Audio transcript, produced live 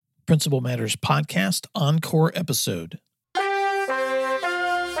Principal Matters podcast encore episode.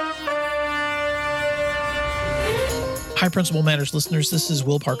 Hi, Principal Matters listeners. This is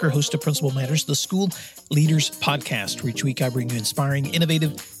Will Parker, host of Principal Matters, the School Leaders Podcast, where each week I bring you inspiring,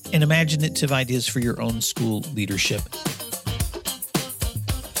 innovative, and imaginative ideas for your own school leadership.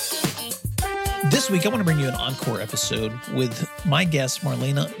 This week, I want to bring you an encore episode with my guest,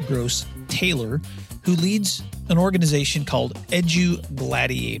 Marlena Gross-Taylor, who leads an organization called Edu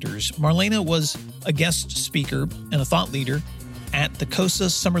Gladiators. Marlena was a guest speaker and a thought leader at the COSA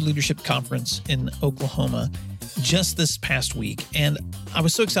Summer Leadership Conference in Oklahoma just this past week. And I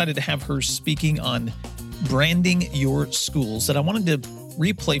was so excited to have her speaking on branding your schools that I wanted to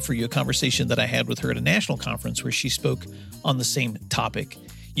replay for you a conversation that I had with her at a national conference where she spoke on the same topic.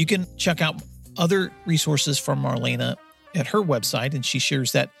 You can check out other resources from Marlena at her website, and she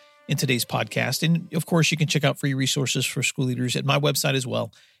shares that in today's podcast. And of course, you can check out free resources for school leaders at my website as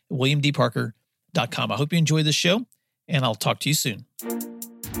well, williamdparker.com. I hope you enjoy this show, and I'll talk to you soon.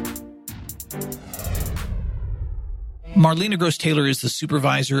 Marlena Gross-Taylor is the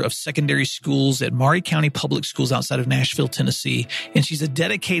supervisor of secondary schools at Maury County Public Schools outside of Nashville, Tennessee, and she's a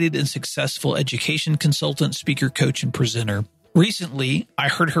dedicated and successful education consultant, speaker, coach, and presenter. Recently, I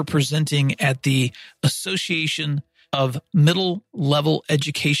heard her presenting at the Association of Middle Level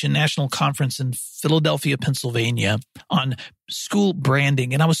Education National Conference in Philadelphia, Pennsylvania on school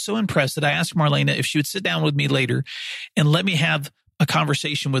branding. And I was so impressed that I asked Marlena if she would sit down with me later and let me have a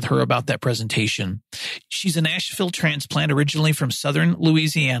conversation with her about that presentation. She's a Nashville transplant originally from Southern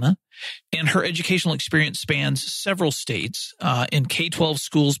Louisiana, and her educational experience spans several states. In K-12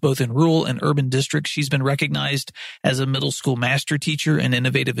 schools, both in rural and urban districts, she's been recognized as a middle school master teacher and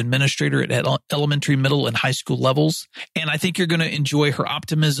innovative administrator at elementary, middle, and high school levels. And I think you're going to enjoy her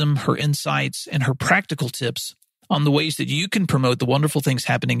optimism, her insights, and her practical tips on the ways that you can promote the wonderful things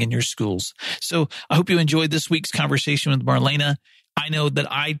happening in your schools. So I hope you enjoyed this week's conversation with Marlena. I know that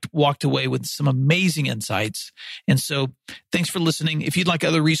I walked away with some amazing insights. And so thanks for listening. If you'd like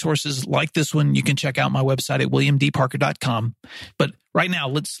other resources like this one, you can check out my website at williamdparker.com. But right now,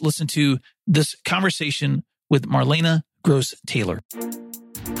 let's listen to this conversation with Marlena Gross-Taylor.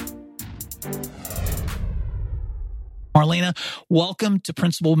 Marlena, welcome to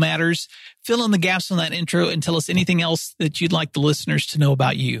Principal Matters. Fill in the gaps on that intro and tell us anything else that you'd like the listeners to know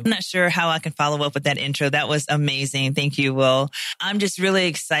about you. I'm not sure how I can follow up with that intro. That was amazing. Thank you, Will. I'm just really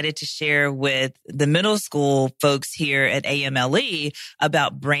excited to share with the middle school folks here at AMLE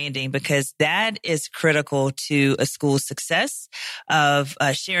about branding, because that is critical to a school's success of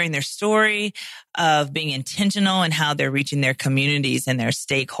sharing their story, of being intentional in how they're reaching their communities and their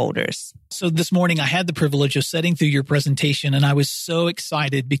stakeholders. So this morning, I had the privilege of sitting through your presentation, and I was so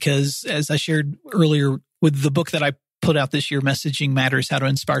excited because, as I shared earlier with the book that I put out this year, Messaging Matters, How to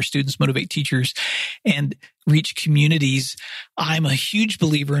Inspire Students, Motivate Teachers, and Reach Communities, I'm a huge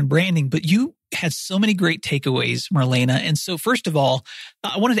believer in branding, but you had so many great takeaways, Marlena. And so first of all,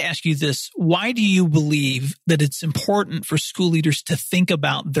 I wanted to ask you this. Why do you believe that it's important for school leaders to think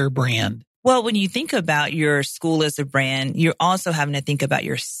about their brand? Well, when you think about your school as a brand, you're also having to think about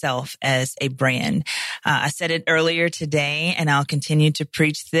yourself as a brand. I said it earlier today, and I'll continue to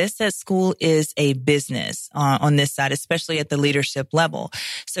preach this, that school is a business on this side, especially at the leadership level.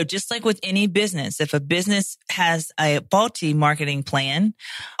 So just like with any business, if a business has a faulty marketing plan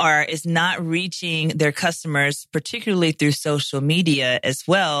or is not reaching their customers, particularly through social media as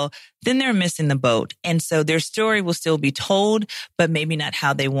well, then they're missing the boat. And so their story will still be told, but maybe not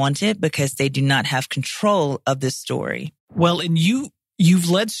how they want it, because they do not have control of this story. Well, and you've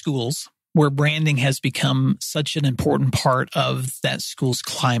led schools where branding has become such an important part of that school's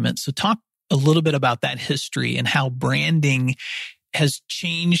climate. So talk a little bit about that history and how branding has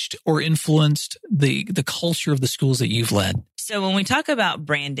changed or influenced the culture of the schools that you've led. So when we talk about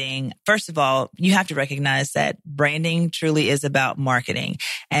branding, first of all, you have to recognize that branding truly is about marketing.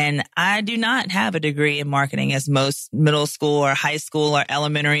 And I do not have a degree in marketing as most middle school or high school or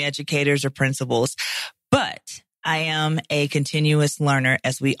elementary educators or principals, but I am a continuous learner,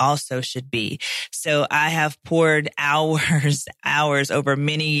 as we also should be. So I have poured hours over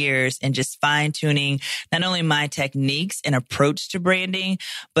many years in just fine-tuning not only my techniques and approach to branding,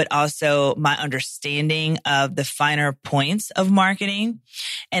 but also my understanding of the finer points of marketing,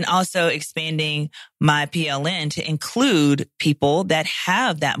 and also expanding my PLN to include people that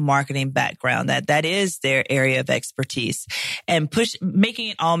have that marketing background, that is their area of expertise, and making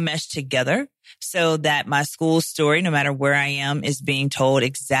it all mesh together so that my school story, no matter where I am, is being told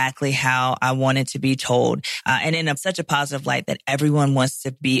exactly how I want it to be told. And in such a positive light that everyone wants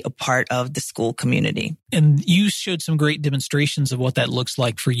to be a part of the school community. And you showed some great demonstrations of what that looks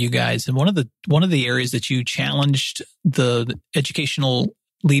like for you guys. And one of the areas that you challenged the educational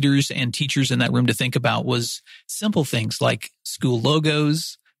leaders and teachers in that room to think about was simple things like school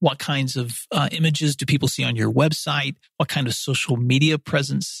logos. What kinds of images do people see on your website? What kind of social media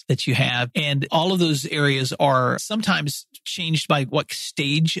presence that you have? And all of those areas are sometimes changed by what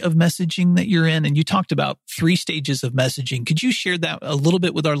stage of messaging that you're in. And you talked about 3 stages of messaging. Could you share that a little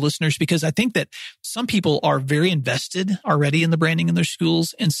bit with our listeners? Because I think that some people are very invested already in the branding in their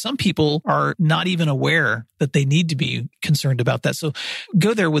schools, and some people are not even aware that they need to be concerned about that. So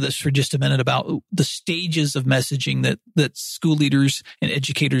go there with us for just a minute about the stages of messaging that school leaders and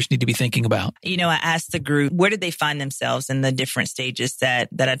educators need to be thinking about. I asked the group, where did they find themselves in the different stages that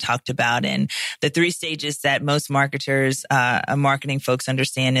I talked about? And the 3 stages that most marketers, marketing folks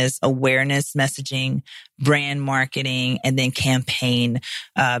understand is awareness messaging, brand marketing, and then campaign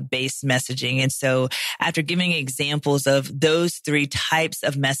based messaging. And so after giving examples of those 3 types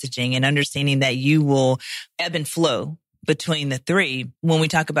of messaging and understanding that you will ebb and flow between the 3, when we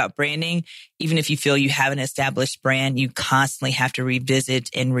talk about branding, even if you feel you have an established brand, you constantly have to revisit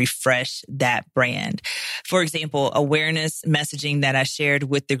and refresh that brand. For example, awareness messaging that I shared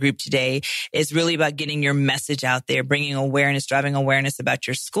with the group today is really about getting your message out there, bringing awareness, driving awareness about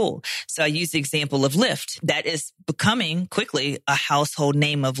your school. So I use the example of Lyft. That is becoming quickly a household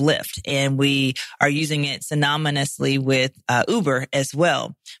name of Lyft, and we are using it synonymously with Uber as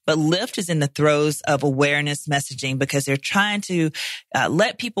well. But Lyft is in the throes of awareness messaging because they're trying to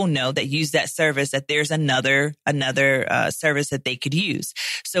let people know that use that service that there's another service that they could use.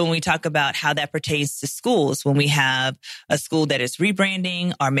 So when we talk about how that pertains to schools, when we have a school that is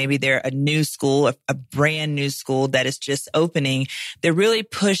rebranding, or maybe they're a new school, a brand new school that is just opening, they're really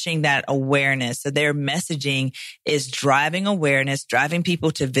pushing that awareness. So their messaging is driving awareness, driving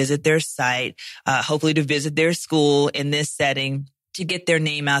people to visit their site, hopefully to visit their school in this setting, to get their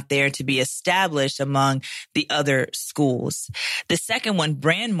name out there, to be established among the other schools. The second one,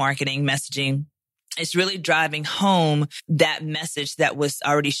 brand marketing messaging, is really driving home that message that was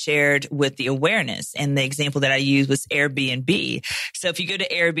already shared with the awareness. And the example that I used was Airbnb. So if you go to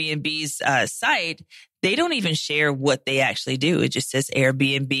Airbnb's site, they don't even share what they actually do. It just says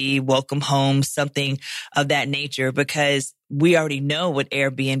Airbnb, welcome home, something of that nature, because we already know what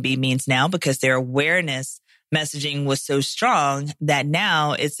Airbnb means now because their awareness messaging was so strong that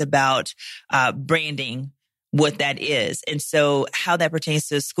now it's about branding what that is. And so how that pertains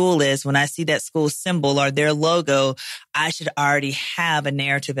to a school is when I see that school symbol or their logo, I should already have a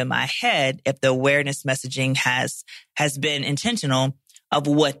narrative in my head if the awareness messaging has been intentional of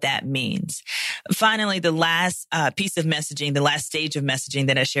what that means. Finally, the last piece of messaging, the last stage of messaging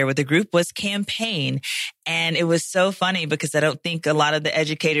that I shared with the group was campaign. And it was so funny because I don't think a lot of the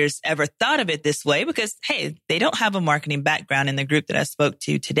educators ever thought of it this way because, hey, they don't have a marketing background in the group that I spoke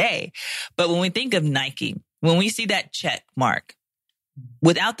to today. But when we think of Nike, when we see that check mark,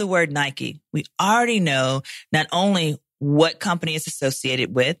 without the word Nike, we already know not only what company it's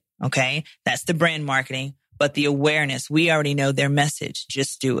associated with, okay, that's the brand marketing, but the awareness, we already know their message.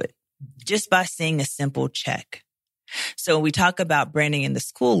 Just do it. Just by seeing a simple check. So when we talk about branding in the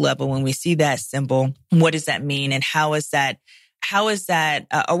school level, when we see that symbol, what does that mean? And how is that,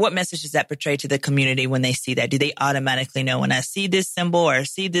 or what message does that portray to the community when they see that? Do they automatically know when I see this symbol or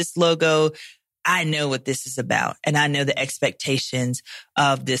see this logo, I know what this is about, and I know the expectations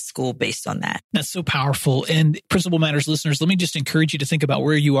of this school based on that. That's so powerful. And Principal Matters listeners, let me just encourage you to think about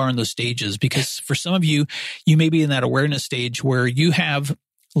where you are in those stages, because for some of you, you may be in that awareness stage where you have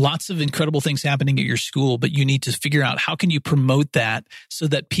lots of incredible things happening at your school, but you need to figure out how can you promote that so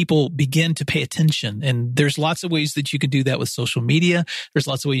that people begin to pay attention. And there's lots of ways that you can do that with social media. There's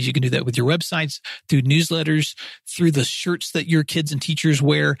lots of ways you can do that with your websites, through newsletters, through the shirts that your kids and teachers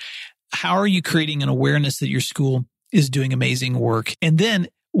wear. How are you creating an awareness that your school is doing amazing work? And then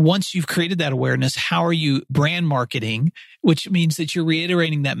once you've created that awareness, how are you brand marketing, which means that you're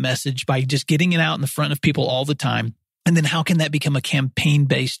reiterating that message by just getting it out in the front of people all the time. And then how can that become a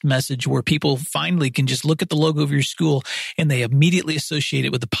campaign-based message where people finally can just look at the logo of your school and they immediately associate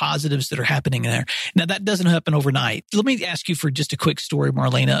it with the positives that are happening there? Now, that doesn't happen overnight. Let me ask you for just a quick story,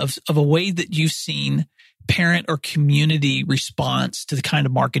 Marlena, of a way that you've seen parent or community response to the kind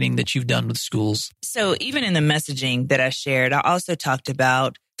of marketing that you've done with schools. So even in the messaging that I shared, I also talked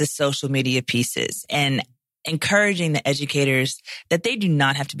about the social media pieces and encouraging the educators that they do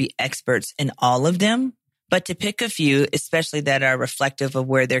not have to be experts in all of them, but to pick a few, especially that are reflective of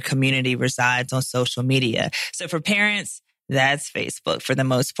where their community resides on social media. So for parents, that's Facebook for the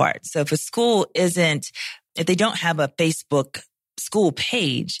most part. So if they don't have a Facebook school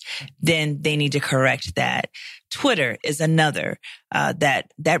page, then they need to correct that. Twitter is another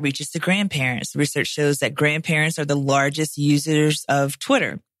that reaches the grandparents. Research shows that grandparents are the largest users of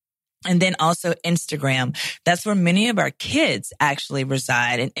Twitter. And then also Instagram. That's where many of our kids actually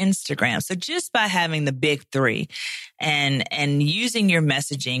reside, in Instagram. So just by having the big three and using your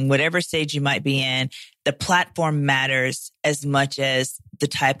messaging, whatever stage you might be in, the platform matters as much as the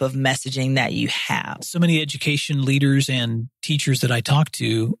type of messaging that you have. So many education leaders and teachers that I talk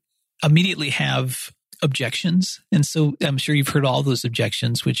to immediately have objections. And so I'm sure you've heard all those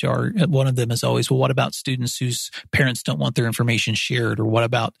objections, which are, one of them is always, well, what about students whose parents don't want their information shared? Or what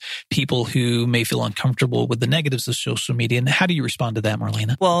about people who may feel uncomfortable with the negatives of social media? And how do you respond to that,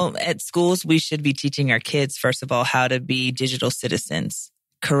 Marlena? Well, at schools, we should be teaching our kids, first of all, how to be digital citizens,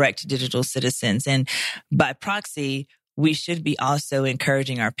 correct digital citizens. And by proxy, we should be also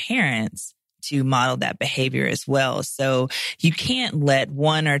encouraging our parents to model that behavior as well. So you can't let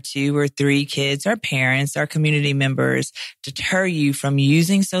one or two or three kids, our parents, our community members deter you from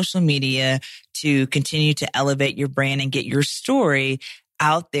using social media to continue to elevate your brand and get your story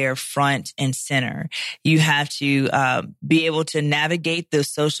out there front and center. You have to be able to navigate those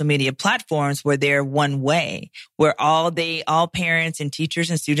social media platforms where they're one way, where all parents and teachers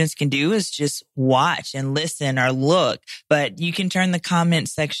and students can do is just watch and listen or look, but you can turn the comment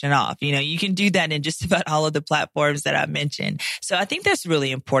section off. You can do that in just about all of the platforms that I mentioned. So I think that's really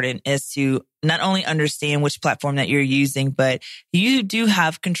important, is to not only understand which platform that you're using, but you do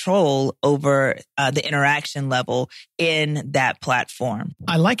have control over the interaction level in that platform.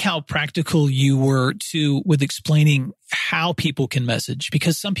 I like how practical you were with explaining how people can message,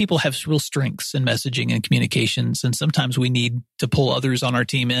 because some people have real strengths in messaging and communications, and sometimes we need to pull others on our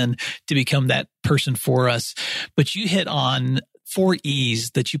team in to become that person for us. But you hit on 4 E's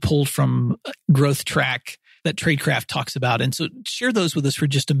that you pulled from Growth Track that Tradecraft talks about. And so share those with us for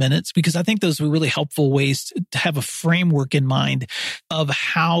just a minute, because I think those were really helpful ways to have a framework in mind of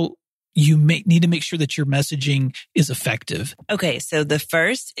how you need to make sure that your messaging is effective. Okay, so the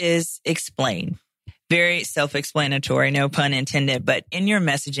first is explain. Very self-explanatory, no pun intended, but in your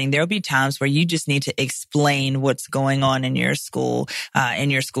messaging, there'll be times where you just need to explain what's going on in your school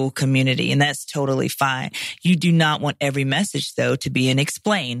community, and that's totally fine. You do not want every message, though, to be an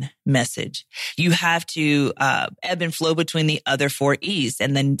explain message. You have to ebb and flow between the other 4 E's.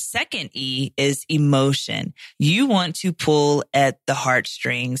 And then second E is emotion. You want to pull at the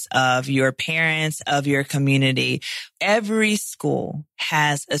heartstrings of your parents, of your community. Every school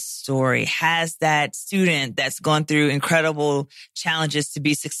has a story, has that student that's gone through incredible challenges to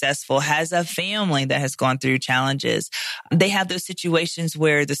be successful, has a family that has gone through challenges. They have those situations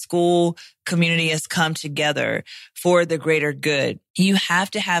where the school community has come together for the greater good. You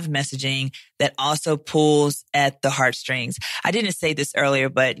have to have messaging that also pulls at the heartstrings. I didn't say this earlier,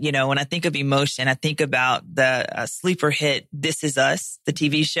 but when I think of emotion, I think about the sleeper hit, This Is Us, the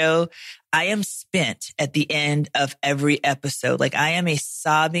TV show. I am spent at the end of every episode. Like, I am a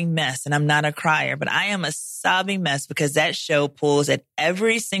sobbing mess, and I'm not a crier, but I am a sobbing mess because that show pulls at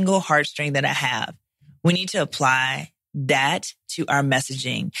every single heartstring that I have. We need to apply that to our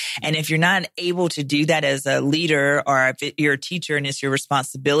messaging. And if you're not able to do that as a leader, or if you're a teacher and it's your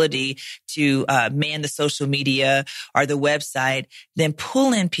responsibility to man the social media or the website, then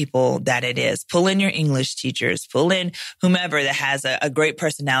pull in people that it is. Pull in your English teachers, pull in whomever that has a great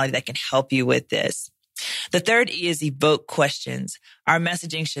personality that can help you with this. The third E is evoke questions. Our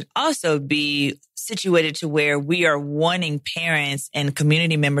messaging should also be situated to where we are wanting parents and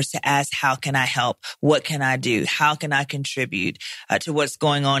community members to ask, how can I help? What can I do? How can I contribute to what's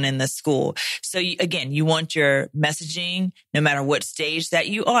going on in the school? So you want your messaging, no matter what stage that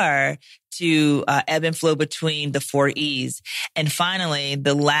you are, to ebb and flow between the 4 E's. And finally,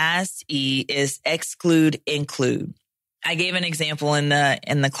 the last E is exclude, include. I gave an example in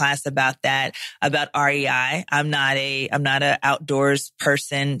the class about that, about REI. I'm not an outdoors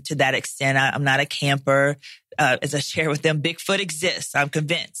person to that extent. I'm not a camper. As I share with them, Bigfoot exists. I'm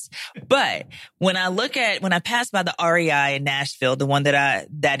convinced. But when I pass by the REI in Nashville, the one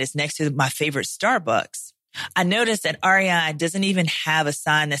that is next to my favorite Starbucks, I noticed that REI doesn't even have a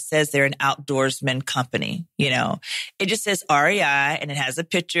sign that says they're an outdoorsman company. It just says REI, and it has a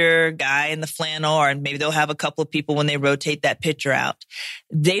picture, guy in the flannel, or maybe they'll have a couple of people when they rotate that picture out.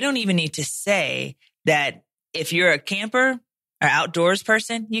 They don't even need to say that if you're a camper or outdoors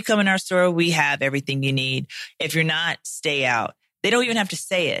person, you come in our store, we have everything you need. If you're not, stay out. They don't even have to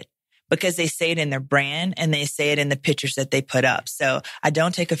say it. because they say it in their brand and they say it in the pictures that they put up. So I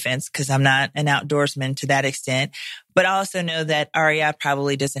don't take offense because I'm not an outdoorsman to that extent. But I also know that REI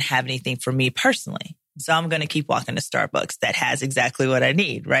probably doesn't have anything for me personally. So I'm going to keep walking to Starbucks that has exactly what I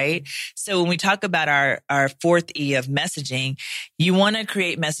need, right? So when we talk about our fourth E of messaging, you want to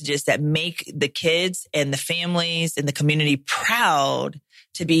create messages that make the kids and the families and the community proud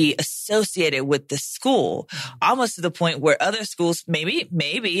to be associated with the school, almost to the point where other schools,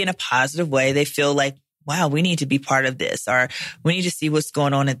 maybe in a positive way, they feel like, wow, we need to be part of this, or we need to see what's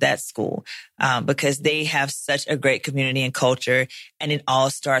going on at that school, because they have such a great community and culture, and it all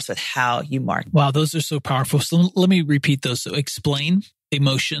starts with how you market. Wow, those are so powerful. So let me repeat those. So explain,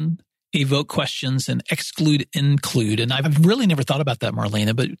 emotion, evoke questions, and exclude, include. And I've really never thought about that,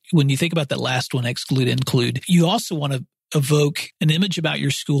 Marlena, but when you think about that last one, exclude, include, you also want to evoke an image about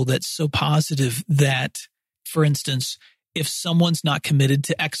your school that's so positive that, for instance, if someone's not committed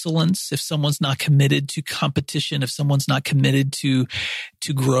to excellence, if someone's not committed to competition, if someone's not committed to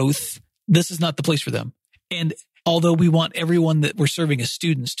growth, this is not the place for them. And although we want everyone that we're serving as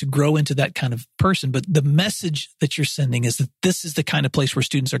students to grow into that kind of person, but the message that you're sending is that this is the kind of place where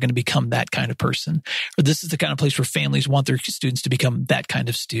students are going to become that kind of person, or this is the kind of place where families want their students to become that kind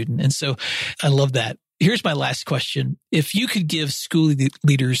of student. And so I love that. Here's my last question. If you could give school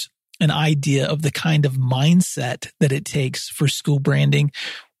leaders an idea of the kind of mindset that it takes for school branding,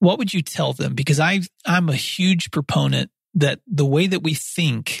 what would you tell them? Because I'm a huge proponent that the way that we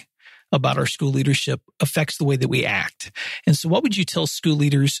think about our school leadership affects the way that we act. And so what would you tell school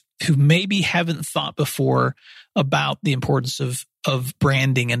leaders who maybe haven't thought before about the importance of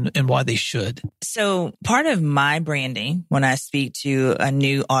branding and why they should? So part of my branding, when I speak to a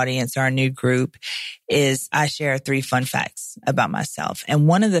new audience or a new group, is I share 3 fun facts about myself. And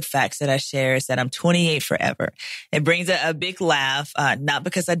one of the facts that I share is that I'm 28 forever. It brings a big laugh, not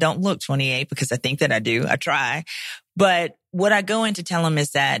because I don't look 28, because I think that I do. I try. But what I go in to tell them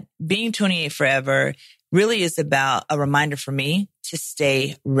is that being 28 forever really is about a reminder for me to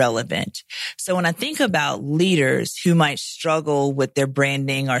stay relevant. So when I think about leaders who might struggle with their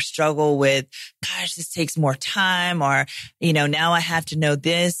branding or struggle with, gosh, this takes more time, or, now I have to know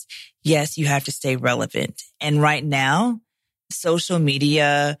this. Yes, you have to stay relevant. And right now, social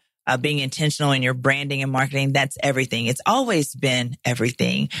media, being intentional in your branding and marketing, that's everything. It's always been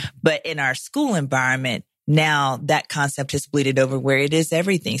everything. But in our school environment, now that concept has bleeded over where it is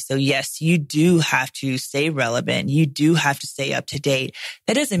everything. So yes, you do have to stay relevant. You do have to stay up to date.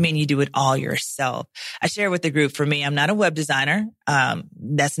 That doesn't mean you do it all yourself. I share with the group, for me, I'm not a web designer.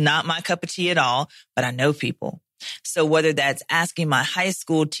 That's not my cup of tea at all, but I know people. So whether that's asking my high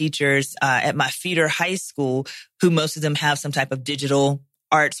school teachers at my feeder high school, who most of them have some type of digital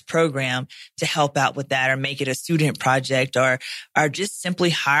arts program, to help out with that, or make it a student project, or just simply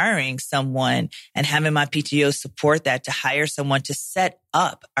hiring someone and having my PTO support that, to hire someone to set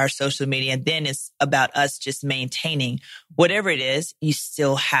up our social media. And then it's about us just maintaining whatever it is. You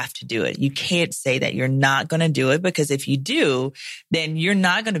still have to do it. You can't say that you're not going to do it, because if you do, then you're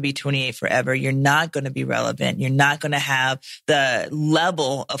not going to be 28 forever. You're not going to be relevant. You're not going to have the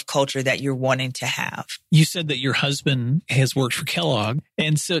level of culture that you're wanting to have. You said that your husband has worked for Kellogg.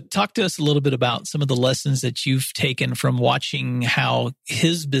 And so talk to us a little bit about some of the lessons that you've taken from watching how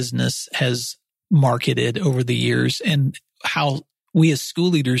his business has marketed over the years, and how we as school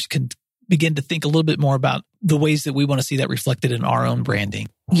leaders can begin to think a little bit more about the ways that we want to see that reflected in our own branding.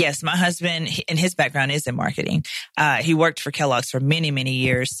 Yes, my husband, and his background is in marketing. He worked for Kellogg's for many, many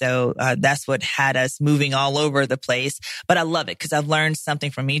years. So that's what had us moving all over the place. But I love it because I've learned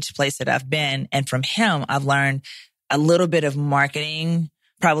something from each place that I've been. And from him, I've learned a little bit of marketing,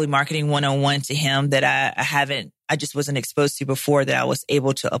 probably marketing 101 to him that I just wasn't exposed to before, that I was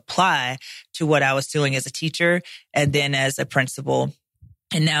able to apply to what I was doing as a teacher and then as a principal,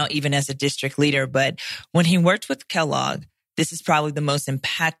 and now even as a district leader. But when he worked with Kellogg, this is probably the most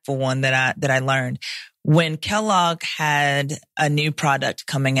impactful one that I learned. When Kellogg had a new product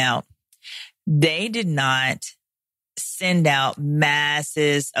coming out, they did not send out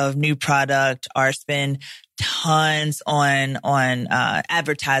masses of new product or spend tons on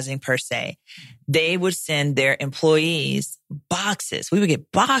advertising per se. They would send their employees boxes. We would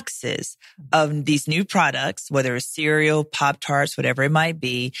get boxes of these new products, whether it's cereal, Pop-Tarts, whatever it might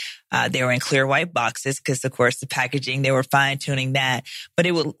be. They were in clear white boxes because, of course, the packaging, they were fine-tuning that. But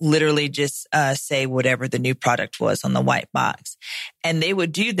it would literally just say whatever the new product was on the white box. And they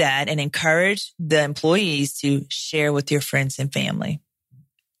would do that and encourage the employees to share with your friends and family.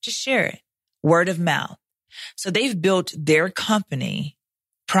 Just share it. Word of mouth. So they've built their company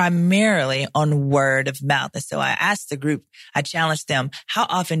primarily on word of mouth. And so I asked the group, I challenged them, how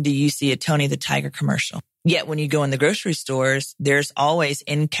often do you see a Tony the Tiger commercial? Yet when you go in the grocery stores, there's always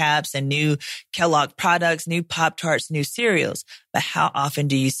end caps and new Kellogg products, new Pop-Tarts, new cereals. But how often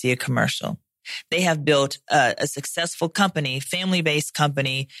do you see a commercial? They have built a successful company, family-based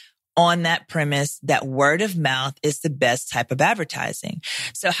company, on that premise that word of mouth is the best type of advertising.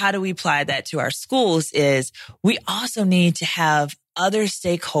 So how do we apply that to our schools is we also need to have other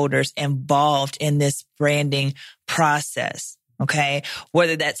stakeholders involved in this branding process. Okay.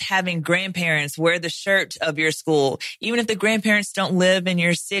 Whether that's having grandparents wear the shirt of your school, even if the grandparents don't live in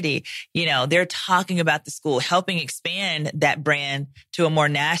your city, they're talking about the school, helping expand that brand to a more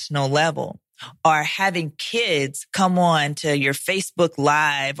national level. Or having kids come on to your Facebook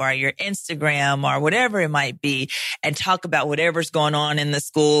Live or your Instagram or whatever it might be and talk about whatever's going on in the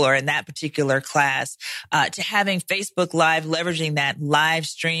school or in that particular class, to having Facebook Live, leveraging that live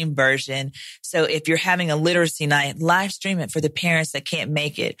stream version. So if you're having a literacy night, live stream it for the parents that can't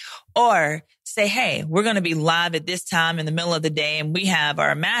make it. Or say, hey, we're going to be live at this time in the middle of the day, and we have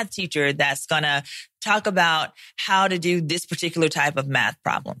our math teacher that's going to talk about how to do this particular type of math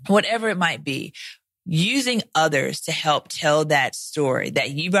problem, whatever it might be. Using others to help tell that story that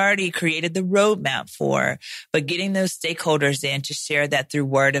you've already created the roadmap for, but getting those stakeholders in to share that through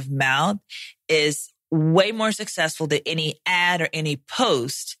word of mouth is way more successful than any ad or any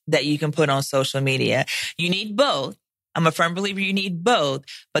post that you can put on social media. You need both. I'm a firm believer you need both,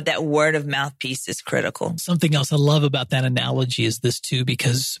 but that word of mouth piece is critical. Something else I love about that analogy is this too,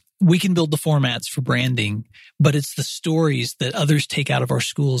 because we can build the formats for branding, but it's the stories that others take out of our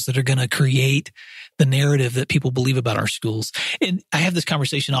schools that are going to create the narrative that people believe about our schools. And I have this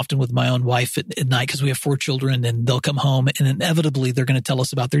conversation often with my own wife at night because we have 4 children, and they'll come home and inevitably they're going to tell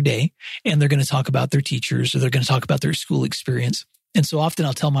us about their day, and they're going to talk about their teachers, or they're going to talk about their school experience. And so often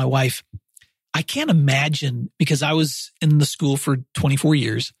I'll tell my wife, I can't imagine, because I was in the school for 24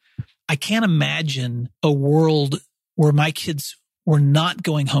 years, I can't imagine a world where my kids were not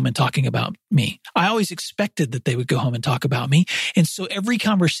going home and talking about me. I always expected that they would go home and talk about me. And so every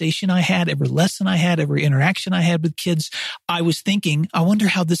conversation I had, every lesson I had, every interaction I had with kids, I was thinking, I wonder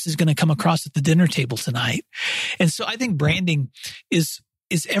how this is going to come across at the dinner table tonight. And so I think branding is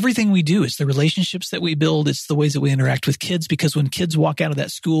everything we do. It's the relationships that we build. It's the ways that we interact with kids, because when kids walk out of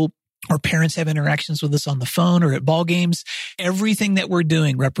that school, or parents have interactions with us on the phone or at ball games, everything that we're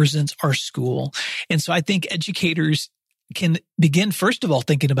doing represents our school. And so I think educators can begin, first of all,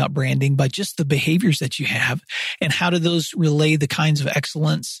 thinking about branding by just the behaviors that you have and how do those relay the kinds of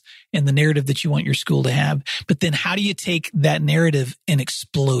excellence and the narrative that you want your school to have. But then how do you take that narrative and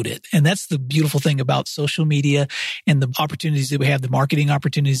explode it? And that's the beautiful thing about social media and the opportunities that we have, the marketing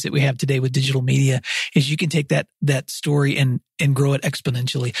opportunities that we have today with digital media, is you can take that story and grow it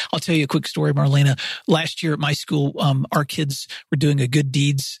exponentially. I'll tell you a quick story, Marlena. Last year at my school, our kids were doing a good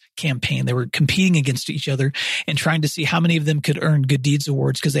deeds campaign. They were competing against each other and trying to see how many of them could earn good deeds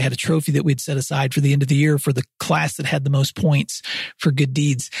awards, because they had a trophy that we'd set aside for the end of the year for the class that had the most points for good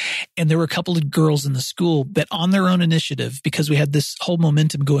deeds. And there were a couple of girls in the school that, on their own initiative, because we had this whole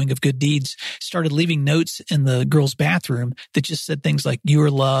momentum going of good deeds, started leaving notes in the girls' bathroom that just said things like, "You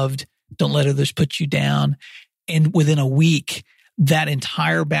are loved. Don't let others put you down." And within a week, that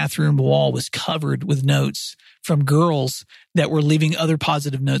entire bathroom wall was covered with notes from girls that were leaving other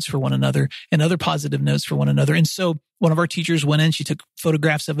positive notes for one another and other positive notes for one another. And so one of our teachers went in, she took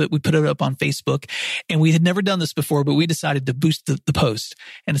photographs of it. We put it up on Facebook, and we had never done this before, but we decided to boost the post.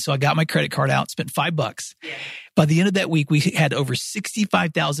 And so I got my credit card out, spent $5. Yeah. By the end of that week, we had over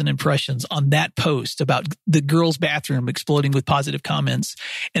 65,000 impressions on that post about the girls' bathroom exploding with positive comments.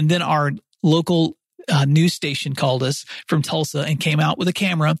 And then our local news station called us from Tulsa and came out with a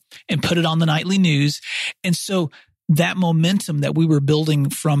camera and put it on the nightly news. And so that momentum that we were building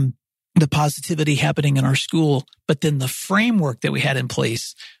from the positivity happening in our school, but then the framework that we had in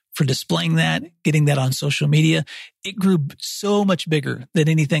place for displaying that, getting that on social media, it grew so much bigger than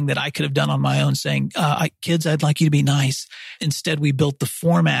anything that I could have done on my own, saying, kids, I'd like you to be nice. Instead, we built the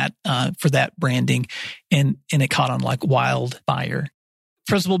format for that branding, and it caught on like wildfire.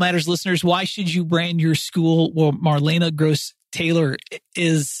 Principal Matters listeners, why should you brand your school? Well, Marlena Gross Taylor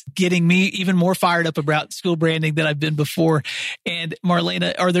is getting me even more fired up about school branding than I've been before. And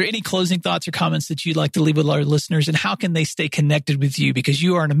Marlena, are there any closing thoughts or comments that you'd like to leave with our listeners? And how can they stay connected with you? Because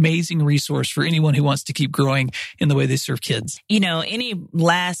you are an amazing resource for anyone who wants to keep growing in the way they serve kids. Any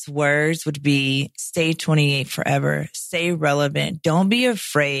last words would be stay 28 forever, stay relevant. Don't be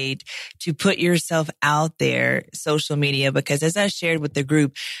afraid to put yourself out there, social media, because as I shared with the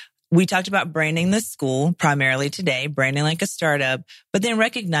group, we talked about branding the school primarily today, branding like a startup, but then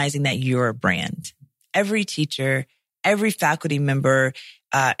recognizing that you're a brand. Every teacher, every faculty member,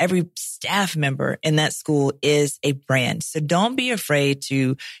 every staff member in that school is a brand. So don't be afraid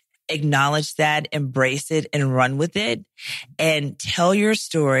to acknowledge that, embrace it, and run with it, and tell your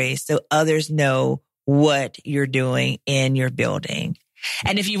story so others know what you're doing in your building.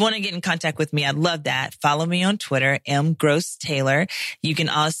 And if you want to get in contact with me, I'd love that. Follow me on Twitter, mgrosstaylor. You can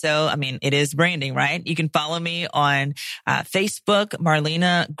also, it is branding, right? You can follow me on Facebook,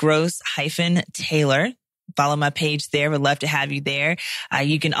 Marlena Gross-Taylor. Follow my page there. Would love to have you there.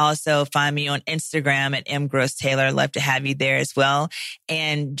 You can also find me on Instagram at mgrosstaylor. Love to have you there as well.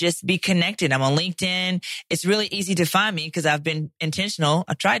 And just be connected. I'm on LinkedIn. It's really easy to find me because I've been intentional.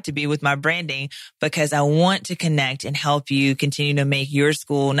 I tried to be with my branding because I want to connect and help you continue to make your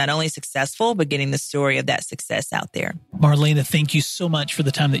school not only successful, but getting the story of that success out there. Marlena, thank you so much for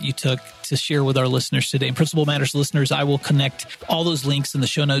the time that you took to share with our listeners today. And Principal Matters listeners, I will connect all those links in the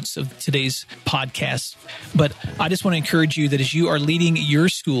show notes of today's podcast. But I just want to encourage you that as you are leading your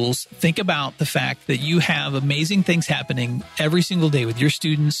schools, think about the fact that you have amazing things happening every single day with your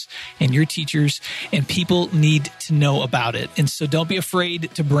students and your teachers, and people need to know about it. And so don't be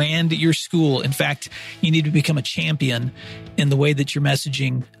afraid to brand your school. In fact, you need to become a champion in the way that you're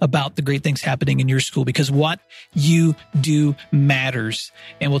messaging about the great things happening in your school, because what you do matters.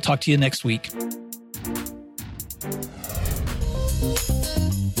 And we'll talk to you next week.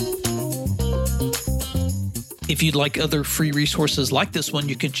 If you'd like other free resources like this one,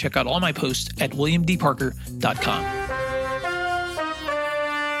 you can check out all my posts at williamdparker.com.